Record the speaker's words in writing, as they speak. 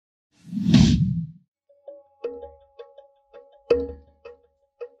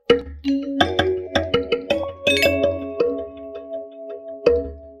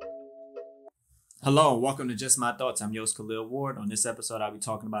Hello and welcome to Just My Thoughts. I'm yours, Khaleel Ward. On this episode, I'll be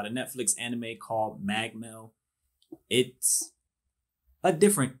talking about a Netflix anime called Magmell. It's a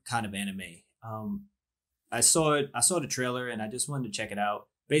different kind of anime. I saw it. I saw the trailer, and I just wanted to check it out.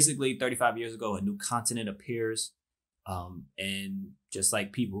 Basically, 35 years ago, a new continent appears, and just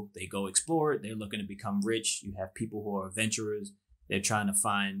like people, they go explore it. They're looking to become rich. You have people who are adventurers. They're trying to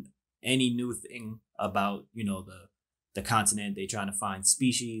find any new thing about the continent. They trying to find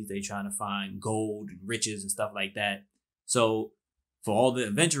species. They trying to find gold and riches and stuff like that. So for all the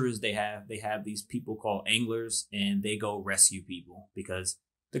adventurers they have these people called anglers, and they go rescue people because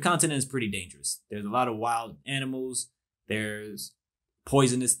the continent is pretty dangerous. There's a lot of wild animals. There's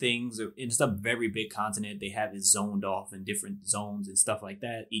poisonous things. It's a very big continent. They have it zoned off in different zones and stuff like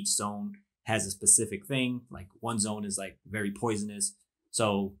that. Each zone has a specific thing. Like one zone is like very poisonous.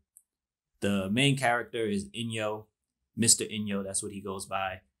 So the main character is Inyo. Mr. Inyo, that's what he goes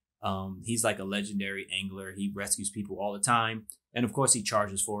by. He's like a legendary angler. He rescues people all the time. And of course, he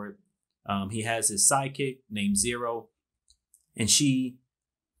charges for it. He has his sidekick named Zero. And she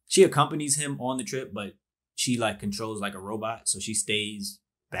accompanies him on the trip, but she like controls like a robot. So she stays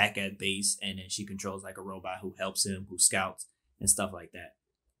back at base, and then she controls like a robot who helps him, who scouts and stuff like that.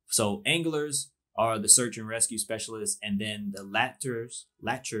 So anglers are the search and rescue specialists. And then the latchers,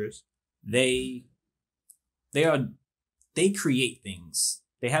 they create things.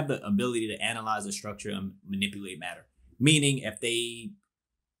 They have the ability to analyze the structure and manipulate matter. Meaning if they,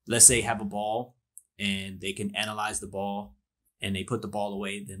 let's say, have a ball and they can analyze the ball and they put the ball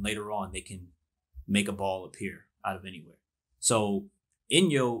away, then later on they can make a ball appear out of anywhere. So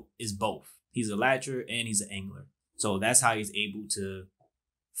Inyo is both. He's a latcher and he's an angler. So that's how he's able to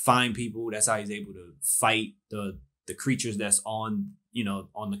find people. That's how he's able to fight the creatures that's on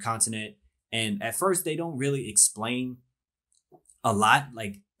the continent. And at first they don't really explain a lot.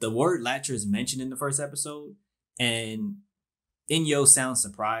 Like the word latcher is mentioned in the first episode, and Inyo sounds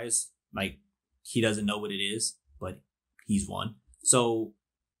surprised, like he doesn't know what it is, but he's one. So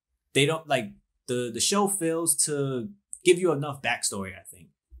they don't like the show fails to give you enough backstory, I think.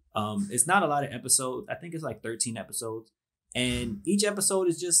 It's not a lot of episodes. I think it's like 13 episodes, and each episode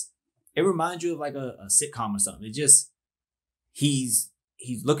is just, it reminds you of like a sitcom or something. It just, he's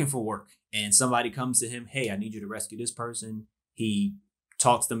looking for work, and somebody comes to him, hey, I need you to rescue this person. He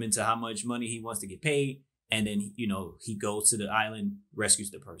talks them into how much money he wants to get paid. And then, he goes to the island,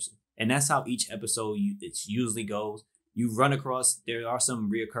 rescues the person. And that's how each episode it usually goes. You run across, there are some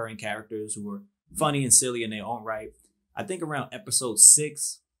reoccurring characters who are funny and silly in their own right. I think around episode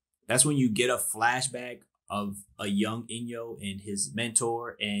 6, that's when you get a flashback of a young Inyo and his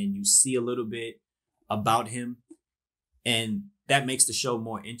mentor. And you see a little bit about him. And that makes the show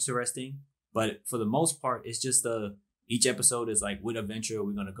more interesting. But for the most part, it's just each episode is like, what adventure are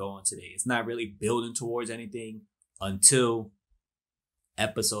we going to go on today? It's not really building towards anything until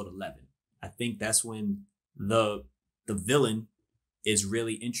episode 11. I think that's when the villain is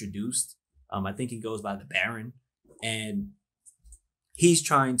really introduced. I think he goes by the Baron, and he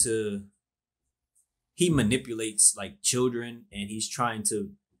manipulates like children, and he's trying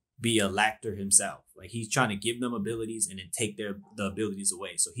to be a lactor himself. Like he's trying to give them abilities and then take the abilities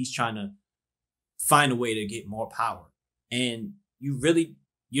away. So he's trying to find a way to get more power. And you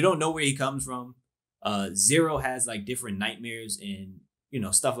don't know where he comes from. Zero has like different nightmares and,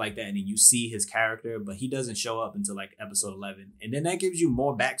 stuff like that. And then you see his character, but he doesn't show up until like episode 11. And then that gives you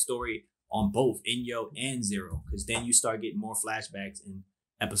more backstory on both Inyo and Zero. Because then you start getting more flashbacks in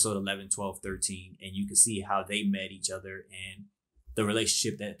episode 11, 12, 13. And you can see how they met each other and the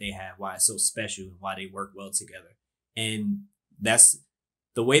relationship that they have, why it's so special and why they work well together. And that's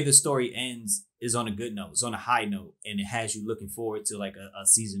the way the story ends, is on a good note. It's on a high note, and it has you looking forward to like a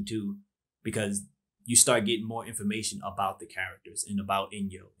season 2, because you start getting more information about the characters and about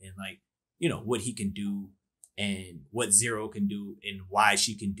Inyo and like, what he can do and what Zero can do and why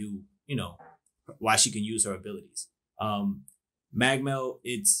she can do, why she can use her abilities. Magmell,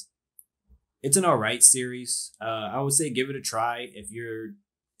 it's an alright series. I would say give it a try if you're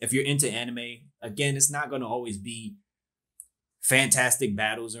into anime. Again, it's not going to always be fantastic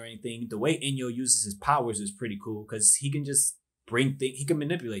battles or anything. The way Inyo uses his powers is pretty cool, because he can just he can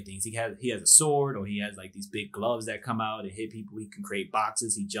manipulate things. He has a sword, or he has like these big gloves that come out and hit people. He can create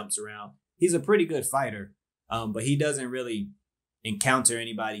boxes. He jumps around. He's a pretty good fighter, but he doesn't really encounter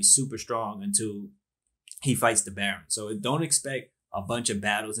anybody super strong until he fights the Baron. So don't expect a bunch of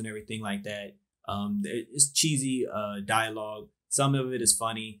battles and everything like that. It's cheesy dialogue. Some of it is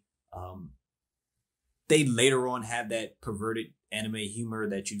funny. They later on have that perverted anime humor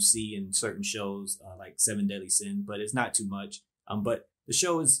that you see in certain shows like Seven Deadly Sins, but it's not too much. But the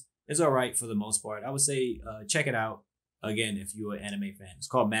show is It's all right for the most part. I would say check it out again if you're an anime fan. It's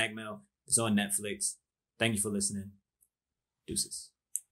called Magmell. It's on Netflix. Thank you for listening. Deuces.